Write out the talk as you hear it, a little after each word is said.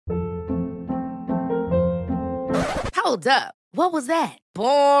Hold up. What was that?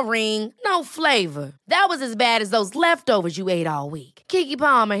 Boring. No flavor. That was as bad as those leftovers you ate all week. Keke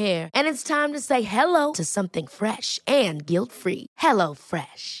Palmer here, and it's time to say hello to something fresh and guilt-free. Hello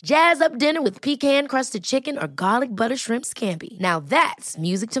Fresh. Jazz up dinner with pecan-crusted chicken or garlic butter shrimp scampi. Now that's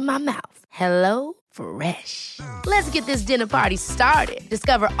music to my mouth. Hello Fresh. Let's get this dinner party started.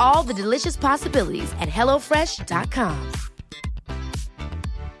 Discover all the delicious possibilities at hellofresh.com.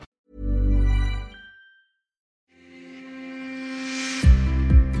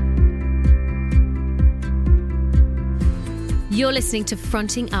 You're listening to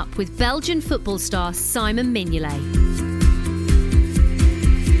Fronting Up with Belgian football star Simon Mignolet.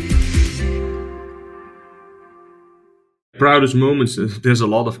 Proudest moments, there's a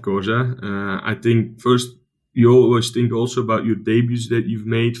lot, of course. I think first, you always think also about your debuts that you've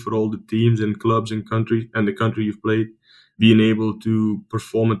made for all the teams and clubs and the country you've played. Being able to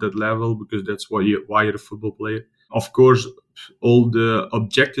perform at that level, because that's why you're a football player. Of course, all the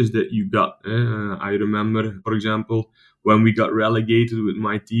objectives that you got. I remember, for example, when we got relegated with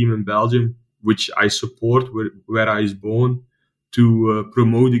my team in Belgium, which I support, where I was born, to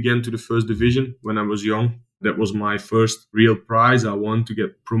promote again to the first division when I was young. That was my first real prize. I want to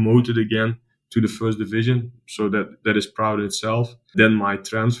get promoted again to the first division. So that is proud in itself. Then my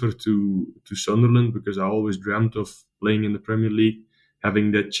transfer to Sunderland, because I always dreamt of playing in the Premier League,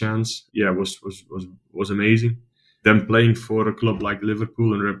 having that chance, was amazing. Then playing for a club like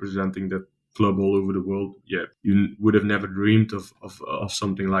Liverpool and representing that club all over the world, you would have never dreamed of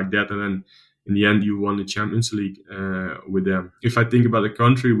something like that. And then in the end, you won the Champions League with them. If I think about the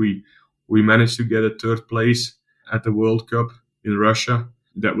country, we managed to get a third place at the World Cup in Russia.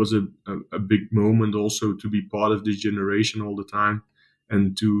 That was a big moment also, to be part of this generation all the time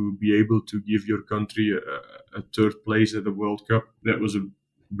and to be able to give your country a third place at the World Cup. That was a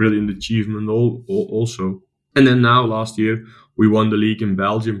brilliant achievement also. And then now, last year, we won the league in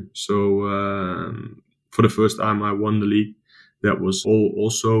Belgium. So for the first time, I won the league. That was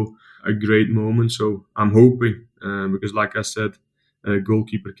also a great moment. So I'm hoping, because like I said, a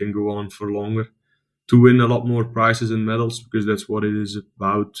goalkeeper can go on for longer, to win a lot more prizes and medals, because that's what it is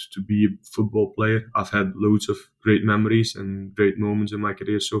about to be a football player. I've had loads of great memories and great moments in my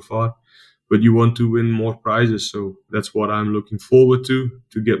career so far, but you want to win more prizes. So that's what I'm looking forward to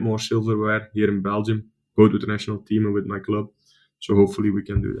get more silverware here in Belgium, both with the national team and with my club. So hopefully we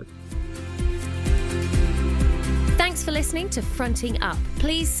can do that. Thanks for listening to Fronting Up.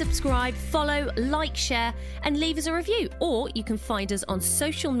 Please subscribe, follow, like, share, and leave us a review. Or you can find us on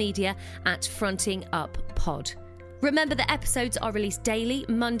social media at Fronting Up Pod. Remember that episodes are released daily,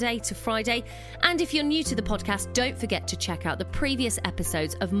 Monday to Friday. And if you're new to the podcast, don't forget to check out the previous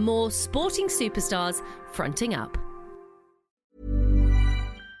episodes of more sporting superstars fronting up.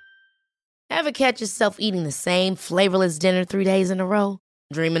 Ever catch yourself eating the same flavorless dinner 3 days in a row?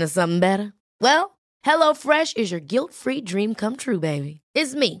 Dreaming of something better? Well, HelloFresh is your guilt-free dream come true, baby.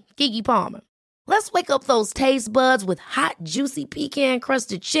 It's me, Keke Palmer. Let's wake up those taste buds with hot, juicy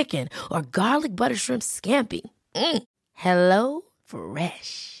pecan-crusted chicken or garlic butter shrimp scampi. Hello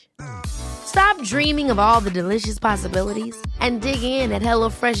Fresh. Stop dreaming of all the delicious possibilities and dig in at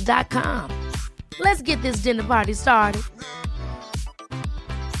HelloFresh.com. Let's get this dinner party started.